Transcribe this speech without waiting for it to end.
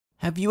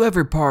Have you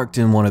ever parked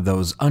in one of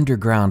those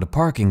underground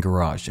parking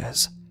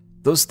garages?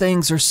 Those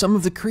things are some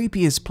of the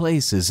creepiest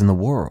places in the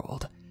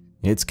world.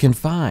 It's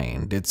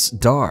confined, it's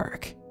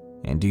dark,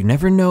 and you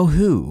never know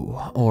who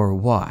or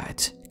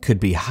what could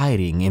be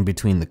hiding in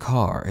between the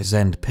cars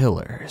and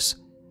pillars.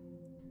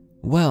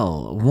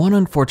 Well, one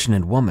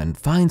unfortunate woman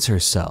finds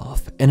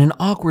herself in an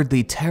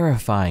awkwardly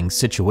terrifying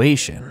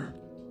situation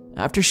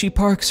after she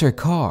parks her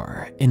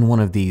car in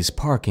one of these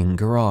parking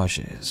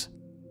garages.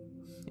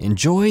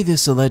 Enjoy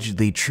this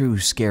allegedly true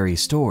scary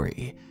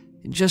story.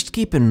 Just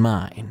keep in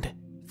mind,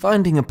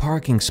 finding a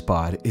parking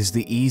spot is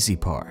the easy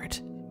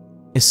part.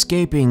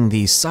 Escaping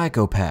these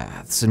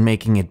psychopaths and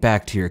making it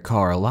back to your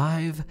car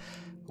alive?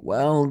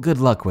 Well, good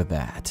luck with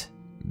that.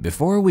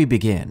 Before we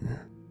begin,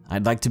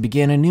 I'd like to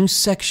begin a new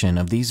section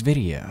of these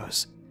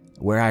videos,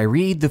 where I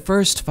read the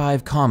first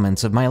 5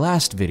 comments of my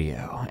last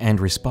video and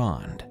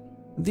respond.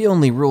 The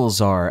only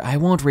rules are I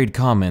won't read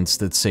comments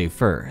that say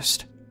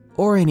first,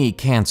 or any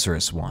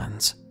cancerous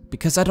ones,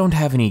 because I don't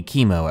have any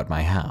chemo at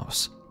my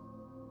house.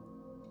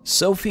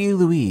 Sophie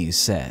Louise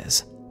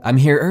says, I'm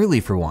here early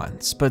for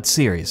once, but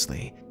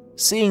seriously,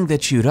 seeing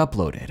that you'd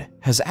uploaded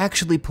has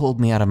actually pulled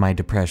me out of my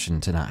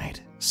depression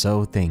tonight,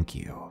 so thank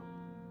you.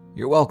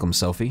 You're welcome,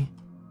 Sophie.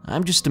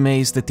 I'm just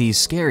amazed that these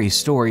scary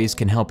stories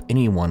can help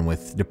anyone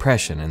with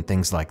depression and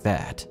things like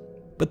that.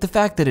 But the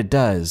fact that it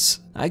does,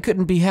 I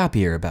couldn't be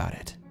happier about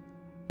it.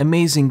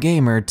 Amazing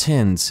Gamer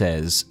 10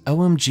 says,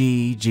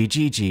 OMG,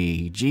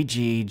 GGG,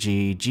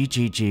 GGG,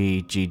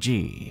 GGG,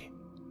 GG.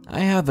 I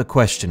have a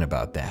question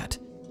about that.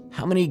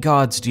 How many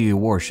gods do you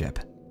worship?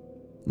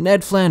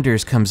 Ned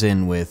Flanders comes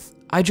in with,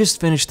 I just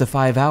finished the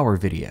 5-hour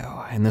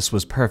video, and this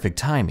was perfect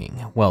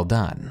timing, well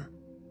done.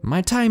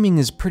 My timing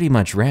is pretty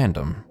much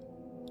random.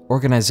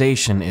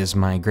 Organization is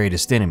my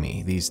greatest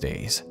enemy these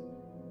days.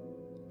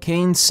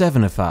 Kane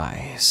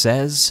Sevenify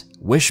says,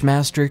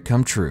 Wishmaster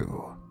come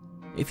true.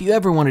 If you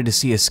ever wanted to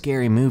see a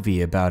scary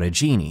movie about a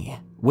genie,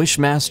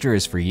 Wishmaster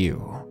is for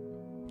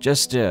you.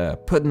 Just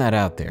putting that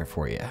out there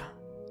for you.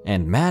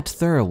 And Matt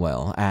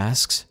Thurwell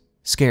asks,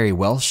 scary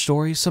Welsh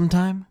stories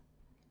sometime?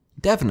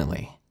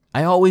 Definitely.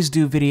 I always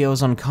do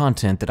videos on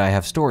content that I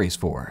have stories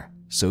for,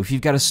 so if you've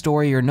got a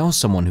story or know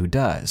someone who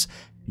does,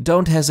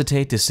 don't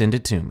hesitate to send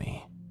it to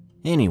me.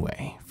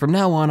 Anyway, from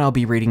now on I'll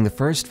be reading the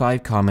first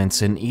 5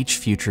 comments in each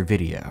future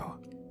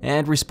video,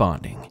 and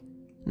responding.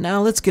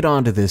 Now let's get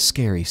on to this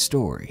scary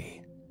story.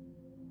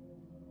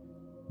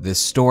 This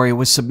story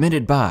was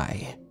submitted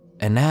by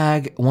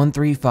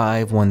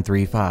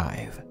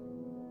Anag135135.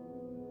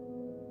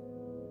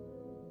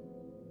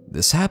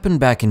 This happened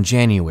back in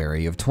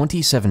January of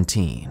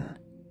 2017.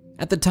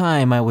 At the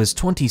time, I was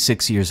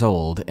 26 years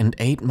old and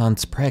 8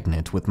 months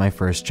pregnant with my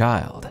first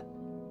child.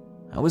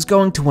 I was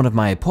going to one of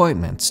my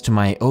appointments to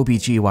my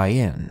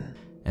OBGYN,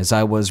 as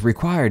I was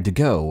required to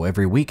go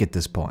every week at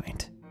this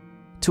point.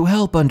 To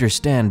help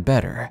understand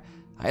better,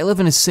 I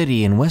live in a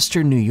city in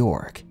western New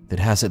York that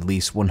has at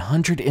least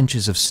 100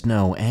 inches of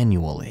snow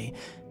annually,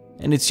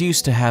 and it's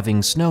used to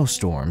having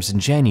snowstorms in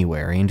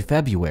January and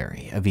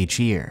February of each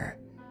year.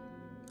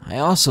 I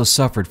also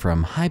suffered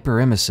from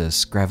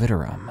hyperemesis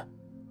gravidarum,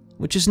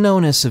 which is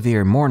known as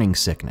severe morning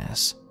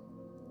sickness.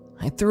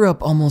 I threw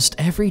up almost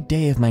every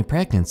day of my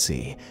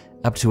pregnancy,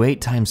 up to 8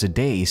 times a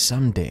day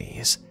some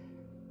days.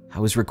 I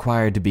was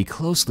required to be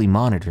closely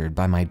monitored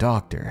by my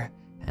doctor,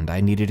 and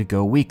I needed to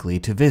go weekly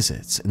to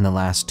visits in the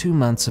last 2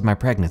 months of my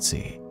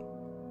pregnancy.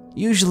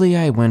 Usually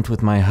I went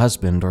with my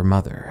husband or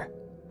mother.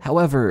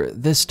 However,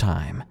 this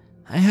time,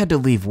 I had to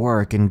leave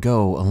work and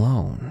go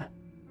alone.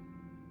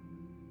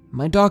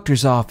 My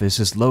doctor's office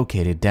is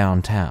located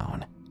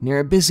downtown, near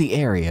a busy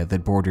area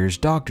that borders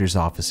doctor's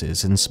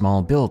offices and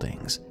small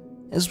buildings,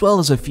 as well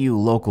as a few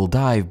local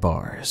dive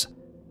bars.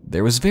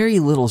 There was very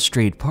little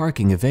street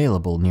parking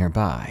available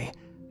nearby,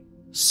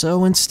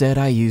 so instead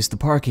I used the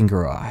parking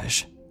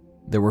garage.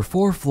 There were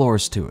 4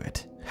 floors to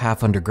it,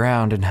 half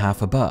underground and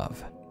half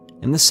above,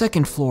 and the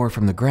second floor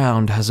from the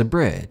ground has a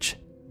bridge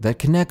that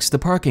connects the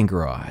parking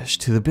garage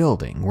to the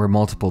building where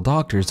multiple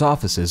doctors'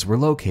 offices were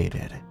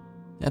located.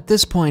 At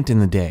this point in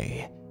the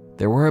day,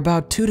 there were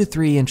about 2 to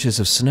 3 inches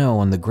of snow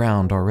on the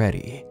ground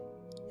already,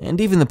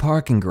 and even the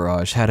parking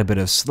garage had a bit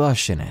of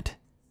slush in it.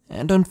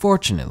 And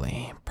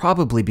unfortunately,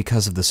 probably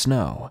because of the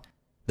snow,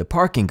 the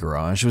parking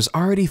garage was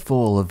already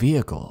full of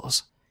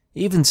vehicles.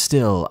 Even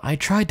still, I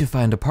tried to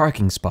find a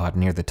parking spot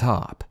near the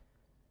top.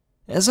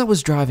 As I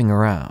was driving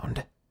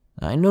around,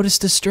 I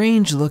noticed a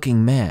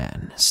strange-looking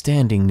man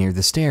standing near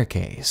the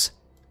staircase.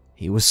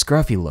 He was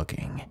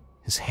scruffy-looking,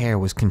 his hair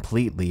was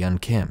completely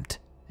unkempt,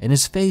 and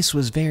his face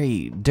was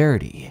very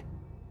dirty.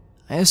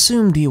 I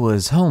assumed he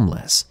was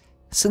homeless,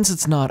 since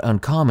it's not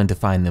uncommon to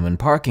find them in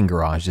parking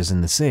garages in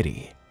the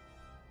city.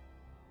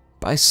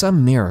 By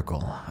some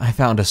miracle, I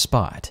found a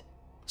spot,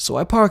 so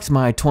I parked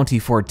my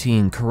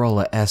 2014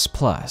 Corolla S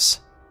Plus,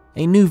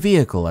 a new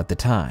vehicle at the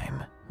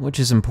time, which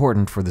is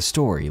important for the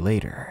story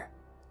later.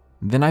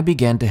 Then I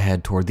began to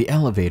head toward the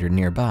elevator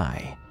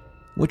nearby,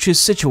 which is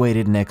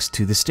situated next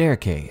to the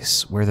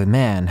staircase where the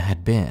man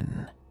had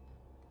been.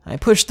 I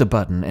pushed the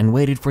button and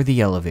waited for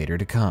the elevator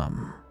to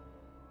come.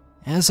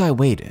 As I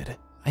waited,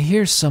 I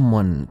hear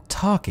someone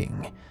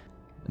talking.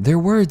 Their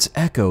words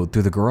echoed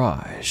through the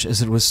garage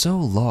as it was so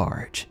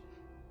large.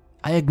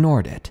 I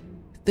ignored it,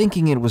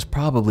 thinking it was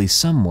probably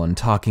someone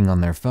talking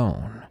on their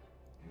phone.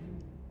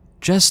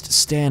 Just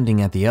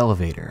standing at the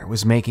elevator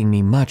was making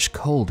me much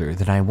colder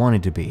than I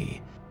wanted to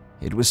be.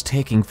 It was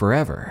taking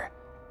forever,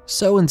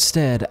 so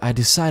instead I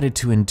decided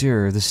to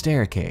endure the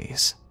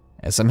staircase.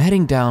 As I'm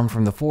heading down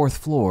from the 4th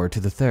floor to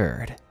the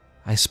 3rd,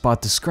 I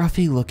spot the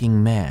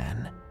scruffy-looking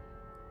man.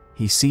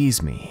 He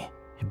sees me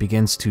and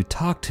begins to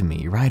talk to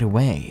me right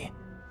away.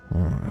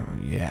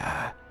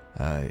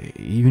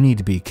 You need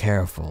to be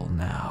careful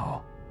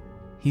now,"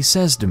 he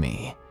says to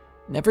me,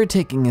 never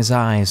taking his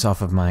eyes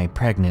off of my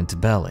pregnant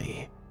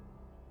belly.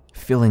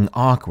 Feeling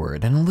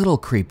awkward and a little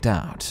creeped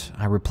out,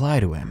 I reply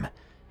to him,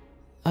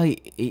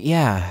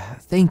 "Yeah,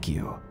 thank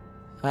you.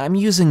 I'm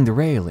using the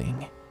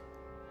railing."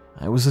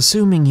 I was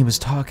assuming he was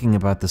talking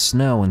about the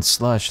snow and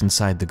slush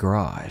inside the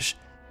garage.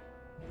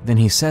 Then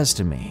he says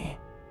to me,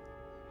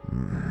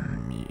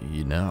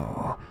 "You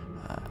know,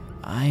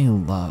 I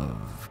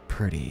love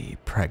pretty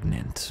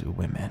pregnant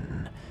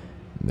women.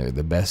 They're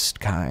the best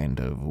kind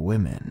of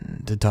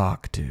women to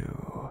talk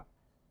to."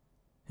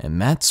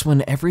 And that's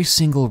when every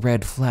single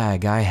red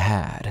flag I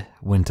had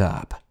went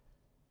up.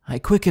 I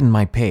quickened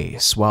my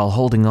pace while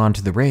holding on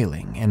to the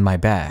railing and my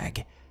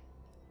bag.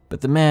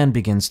 But the man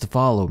begins to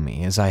follow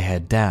me as I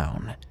head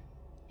down.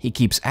 He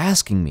keeps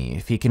asking me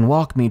if he can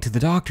walk me to the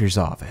doctor's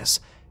office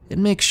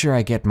and make sure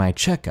I get my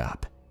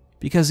checkup,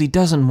 because he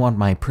doesn't want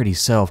my pretty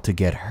self to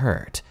get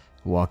hurt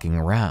walking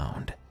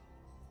around.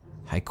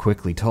 I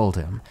quickly told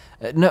him,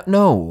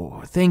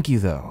 No, thank you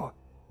though,"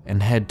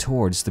 and head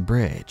towards the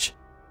bridge.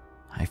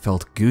 I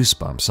felt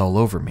goosebumps all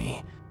over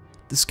me.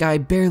 This guy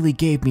barely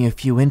gave me a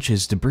few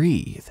inches to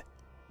breathe.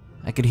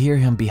 I could hear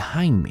him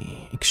behind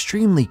me,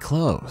 extremely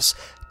close,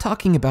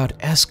 talking about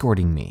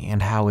escorting me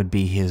and how it'd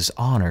be his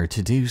honor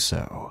to do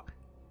so.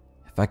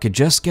 If I could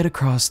just get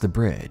across the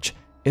bridge,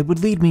 it would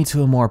lead me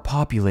to a more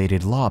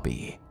populated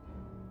lobby.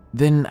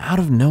 Then, out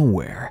of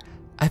nowhere,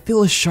 I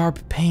feel a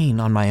sharp pain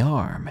on my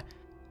arm.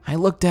 I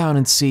look down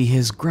and see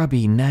his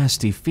grubby,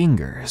 nasty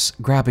fingers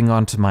grabbing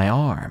onto my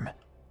arm,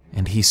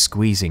 and he's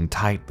squeezing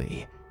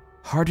tightly,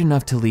 hard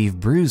enough to leave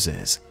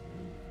bruises.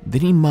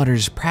 Then he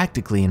mutters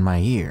practically in my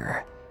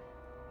ear,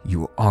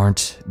 "You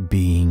aren't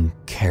being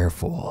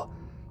careful.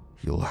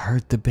 You'll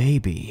hurt the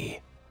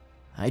baby."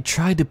 I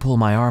tried to pull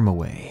my arm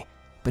away,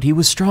 but he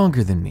was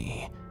stronger than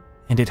me,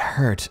 and it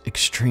hurt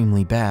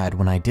extremely bad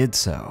when I did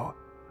so.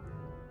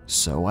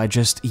 So I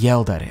just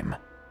yelled at him,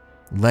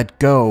 "Let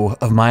go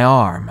of my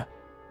arm."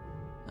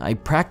 I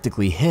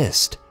practically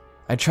hissed.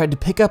 I tried to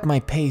pick up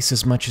my pace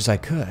as much as I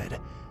could,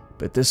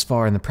 but this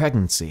far in the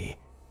pregnancy,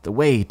 the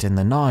weight and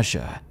the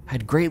nausea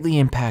had greatly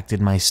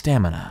impacted my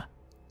stamina.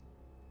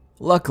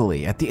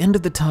 Luckily, at the end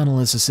of the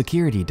tunnel is a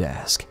security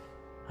desk.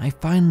 I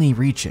finally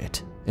reach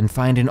it and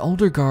find an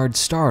older guard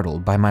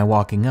startled by my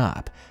walking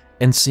up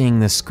and seeing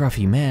this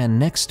scruffy man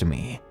next to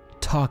me,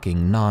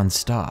 talking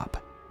non-stop.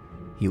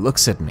 He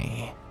looks at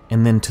me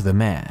and then to the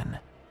man,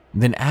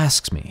 then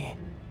asks me,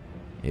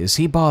 "Is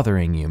he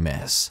bothering you,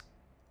 miss?"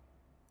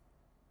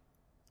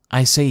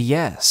 I say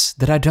yes,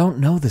 that I don't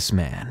know this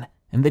man,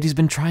 and that he's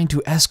been trying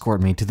to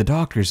escort me to the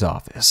doctor's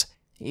office,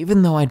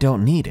 even though I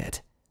don't need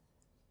it.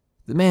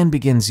 The man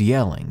begins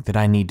yelling that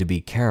I need to be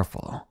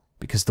careful,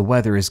 because the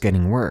weather is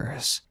getting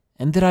worse,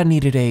 and that I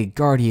needed a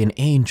guardian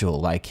angel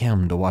like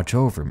him to watch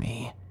over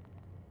me.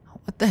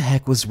 What the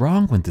heck was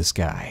wrong with this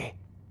guy?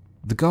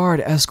 The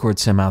guard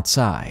escorts him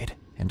outside,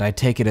 and I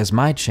take it as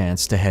my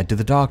chance to head to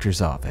the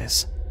doctor's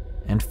office.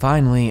 And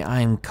finally,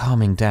 I'm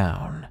calming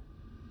down.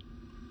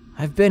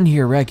 I've been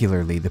here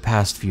regularly the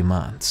past few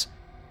months.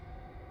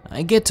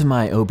 I get to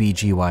my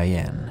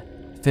OBGYN,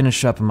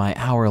 finish up my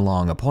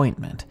hour-long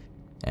appointment,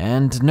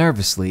 and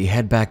nervously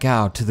head back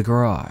out to the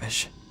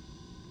garage.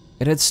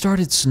 It had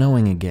started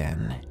snowing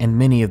again, and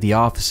many of the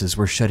offices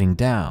were shutting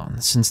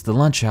down since the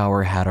lunch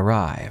hour had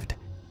arrived.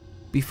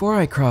 Before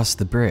I cross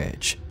the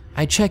bridge,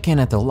 I check in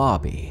at the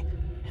lobby,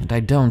 and I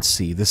don't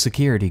see the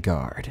security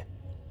guard.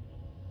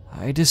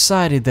 I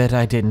decided that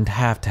I didn't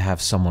have to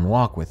have someone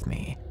walk with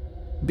me,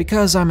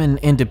 because I'm an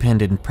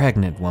independent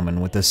pregnant woman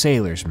with a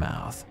sailor's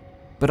mouth.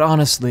 But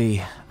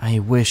honestly, I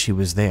wish he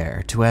was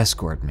there to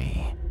escort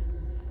me.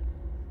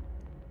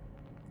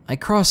 I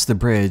cross the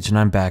bridge and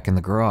I'm back in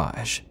the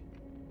garage.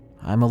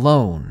 I'm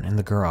alone in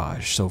the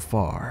garage so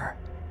far.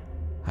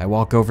 I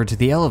walk over to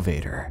the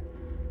elevator,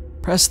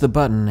 press the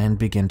button and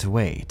begin to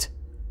wait.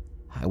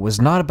 I was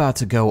not about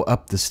to go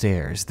up the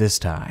stairs this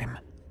time.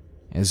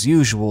 As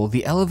usual,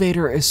 the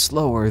elevator is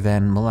slower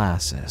than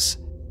molasses.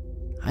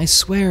 I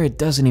swear it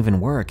doesn't even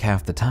work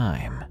half the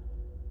time.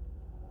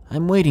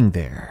 I'm waiting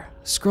there,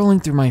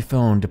 scrolling through my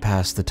phone to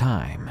pass the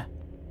time,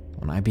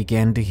 when I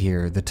began to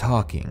hear the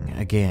talking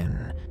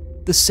again,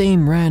 the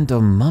same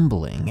random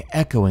mumbling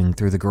echoing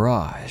through the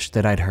garage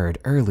that I'd heard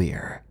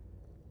earlier.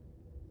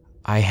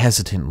 I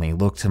hesitantly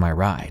look to my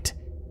right,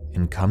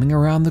 and coming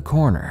around the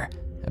corner,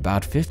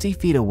 about 50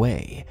 feet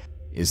away,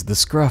 is the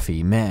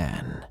scruffy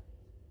man.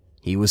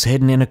 He was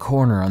hidden in a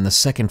corner on the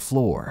second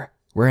floor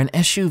where an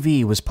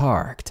SUV was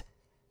parked.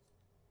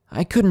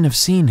 I couldn't have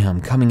seen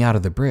him coming out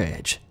of the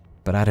bridge,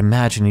 but I'd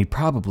imagine he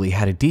probably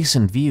had a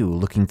decent view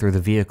looking through the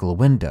vehicle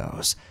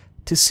windows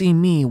to see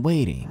me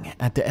waiting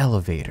at the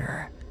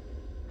elevator.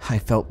 I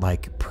felt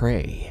like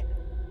prey.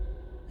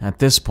 At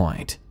this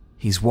point,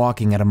 he's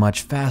walking at a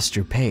much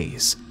faster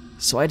pace,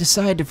 so I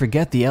decided to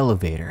forget the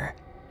elevator.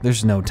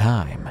 There's no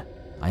time.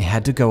 I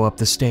had to go up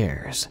the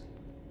stairs.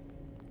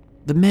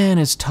 The man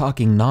is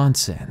talking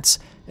nonsense,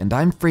 and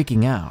I'm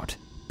freaking out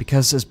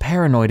because, as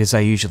paranoid as I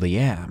usually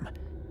am,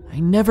 I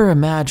never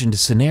imagined a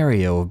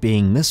scenario of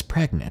being this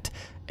pregnant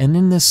and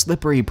in this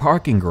slippery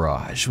parking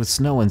garage with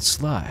snow and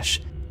slush,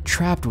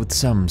 trapped with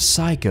some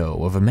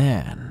psycho of a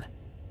man.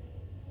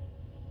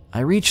 I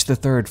reach the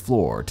third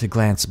floor to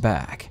glance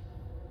back,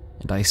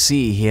 and I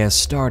see he has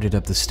started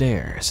up the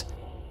stairs.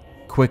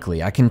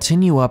 Quickly, I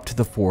continue up to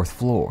the fourth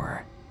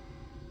floor.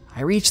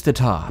 I reach the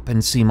top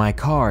and see my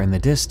car in the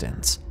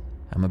distance.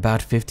 I'm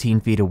about 15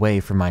 feet away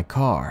from my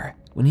car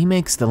when he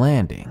makes the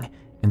landing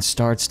and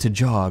starts to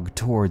jog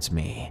towards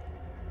me.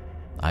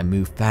 I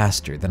move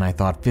faster than I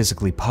thought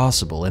physically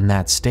possible in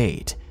that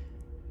state.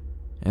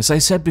 As I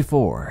said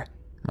before,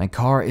 my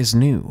car is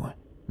new,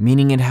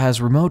 meaning it has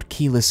remote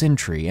keyless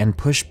entry and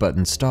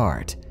push-button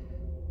start.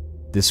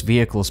 This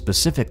vehicle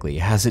specifically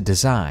has it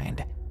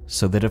designed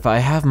so that if I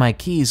have my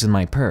keys in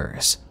my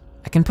purse,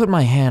 I can put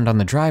my hand on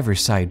the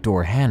driver's side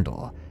door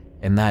handle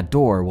and that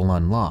door will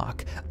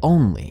unlock,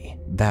 only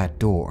that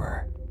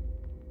door.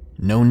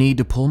 No need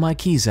to pull my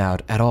keys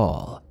out at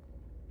all.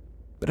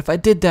 But if I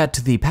did that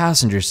to the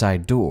passenger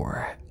side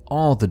door,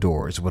 all the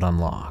doors would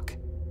unlock.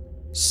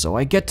 So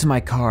I get to my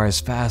car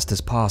as fast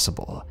as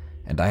possible,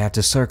 and I have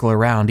to circle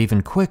around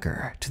even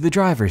quicker to the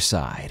driver's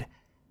side.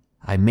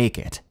 I make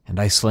it, and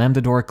I slam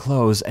the door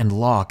close and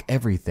lock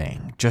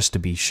everything just to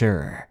be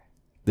sure.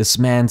 This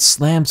man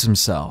slams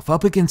himself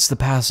up against the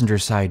passenger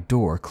side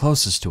door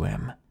closest to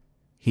him.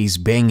 He's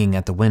banging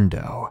at the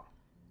window,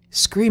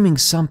 screaming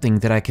something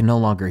that I can no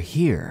longer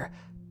hear,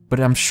 but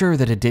I'm sure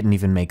that it didn't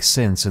even make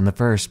sense in the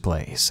first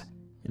place,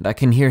 and I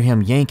can hear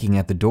him yanking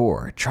at the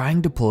door,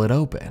 trying to pull it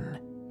open.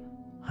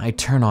 I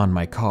turn on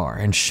my car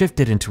and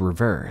shift it into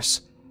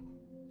reverse.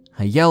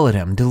 I yell at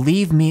him to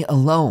leave me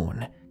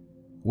alone.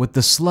 With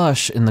the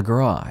slush in the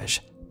garage,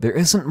 there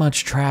isn't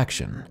much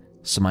traction,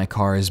 so my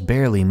car is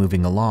barely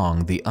moving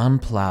along the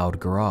unplowed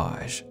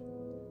garage.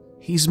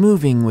 He's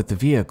moving with the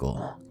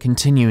vehicle,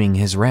 continuing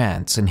his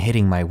rants and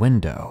hitting my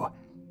window.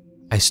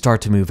 I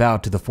start to move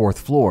out to the fourth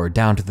floor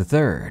down to the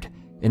third,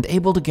 and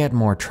able to get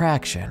more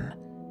traction.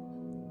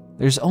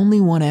 There's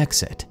only one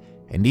exit,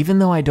 and even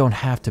though I don't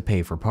have to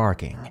pay for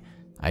parking,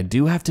 I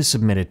do have to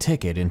submit a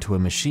ticket into a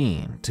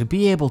machine to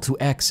be able to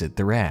exit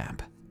the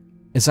ramp.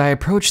 As I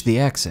approach the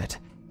exit,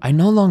 I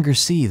no longer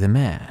see the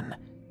man,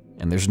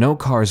 and there's no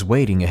cars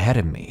waiting ahead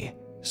of me,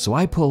 so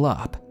I pull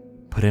up,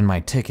 put in my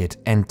ticket,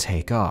 and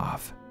take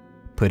off,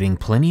 putting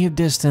plenty of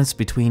distance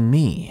between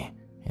me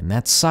and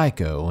that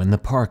psycho in the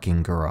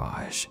parking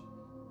garage.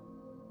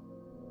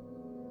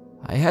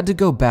 I had to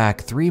go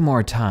back 3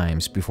 more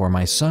times before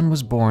my son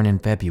was born in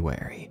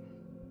February,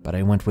 but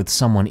I went with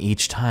someone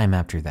each time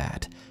after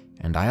that,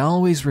 and I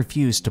always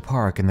refused to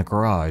park in the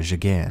garage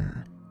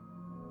again.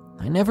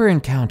 I never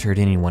encountered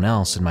anyone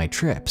else in my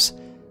trips,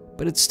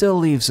 but it still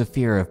leaves a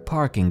fear of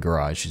parking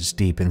garages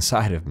deep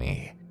inside of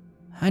me.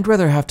 I'd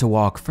rather have to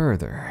walk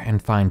further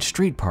and find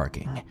street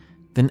parking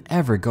than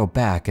ever go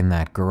back in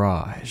that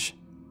garage.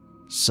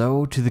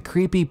 So, to the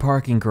creepy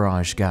parking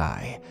garage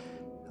guy,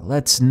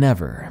 let's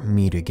never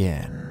meet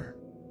again.